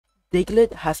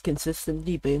Diglett has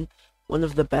consistently been one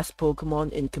of the best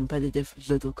Pokemon in competitive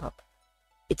Little Cup.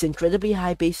 Its incredibly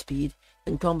high base speed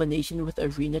in combination with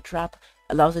Arena Trap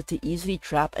allows it to easily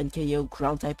trap and KO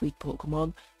ground-type weak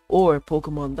Pokemon or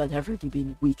Pokemon that have already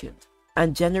been weakened.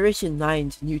 And Generation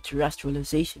 9's new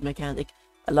terrestrialization mechanic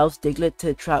allows Diglett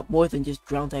to trap more than just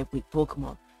ground-type weak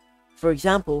Pokemon. For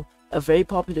example, a very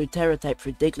popular Terra type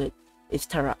for Diglett is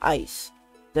Terra Ice,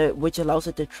 which allows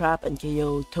it to trap and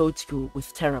KO Toedscool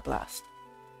with Terra Blast.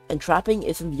 And trapping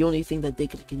isn't the only thing that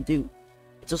Diglett can do.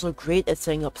 It's also great at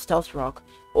setting up Stealth Rock,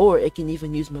 or it can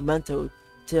even use Memento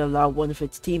to allow one of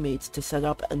its teammates to set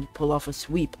up and pull off a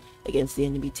sweep against the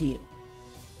enemy team.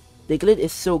 Diglett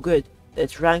is so good that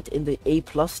it's ranked in the A+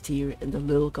 tier in the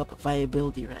Little Cup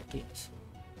viability rankings.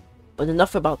 But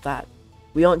enough about that.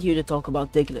 We aren't here to talk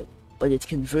about Diglett, but its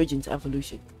convergence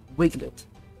evolution, Wiglett.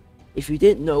 If you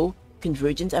didn't know,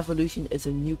 convergence evolution is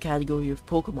a new category of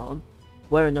Pokemon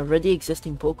where an already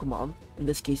existing Pokemon, in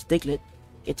this case Diglett,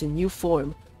 gets a new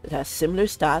form that has similar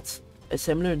stats, a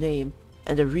similar name,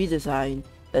 and a redesign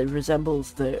that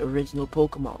resembles the original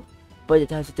Pokemon, but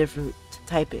it has a different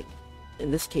typing,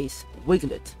 in this case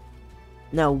Wiglett.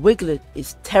 Now Wiglett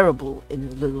is terrible in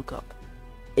the Little Cup.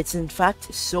 It's in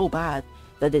fact so bad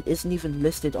that it isn't even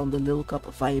listed on the Little Cup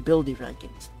viability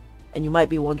rankings, and you might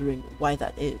be wondering why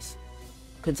that is,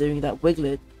 considering that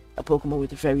Wiglett, a Pokemon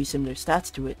with very similar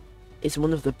stats to it, is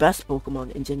one of the best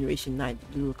Pokemon in Generation 9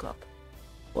 Little Cup.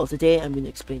 Well, today I'm going to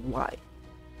explain why.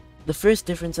 The first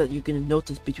difference that you're going to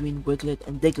notice between Wiglett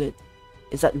and Diglett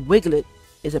is that Wiglett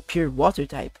is a pure water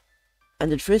type,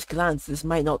 and at first glance this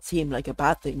might not seem like a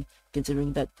bad thing,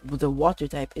 considering that the water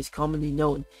type is commonly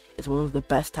known as one of the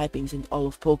best typings in all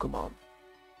of Pokemon.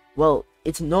 Well,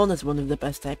 it's known as one of the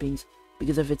best typings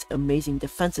because of its amazing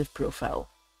defensive profile,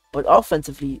 but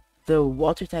offensively, the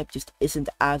water type just isn't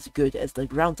as good as the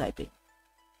ground typing.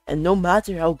 And no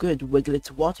matter how good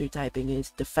Wiglett's water typing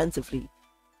is defensively,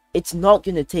 it's not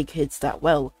gonna take hits that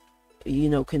well,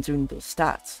 considering those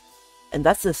stats. And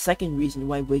that's the second reason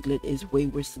why Wiglett is way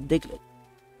worse than Diglett.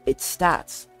 Its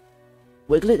stats.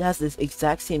 Wiglett has this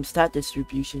exact same stat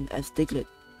distribution as Diglett,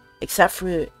 except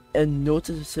for a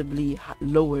noticeably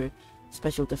lower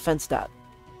special defense stat,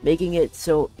 making it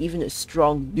so even a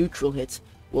strong neutral hit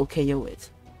will KO it.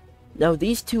 Now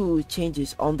these two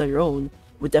changes on their own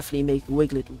would definitely make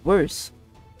Wiglett worse,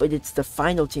 but it's the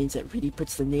final change that really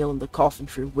puts the nail in the coffin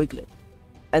for Wiglett.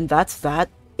 And that's that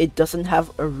it doesn't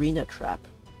have Arena Trap.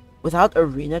 Without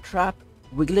Arena Trap,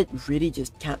 Wiglett really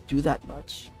just can't do that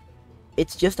much.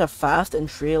 It's just a fast and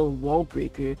frail wall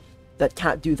breaker that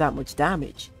can't do that much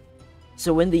damage.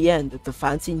 So in the end, the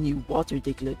fancy new Water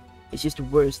Diglett is just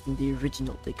worse than the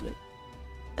original Diglett.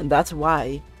 And that's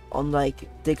why, unlike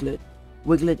Diglett,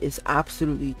 Wiglett is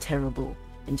absolutely terrible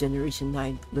in Generation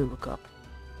 9 Little Cup.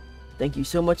 Thank you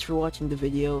so much for watching the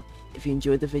video. If you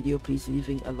enjoyed the video, please leave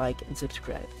a like and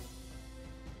subscribe.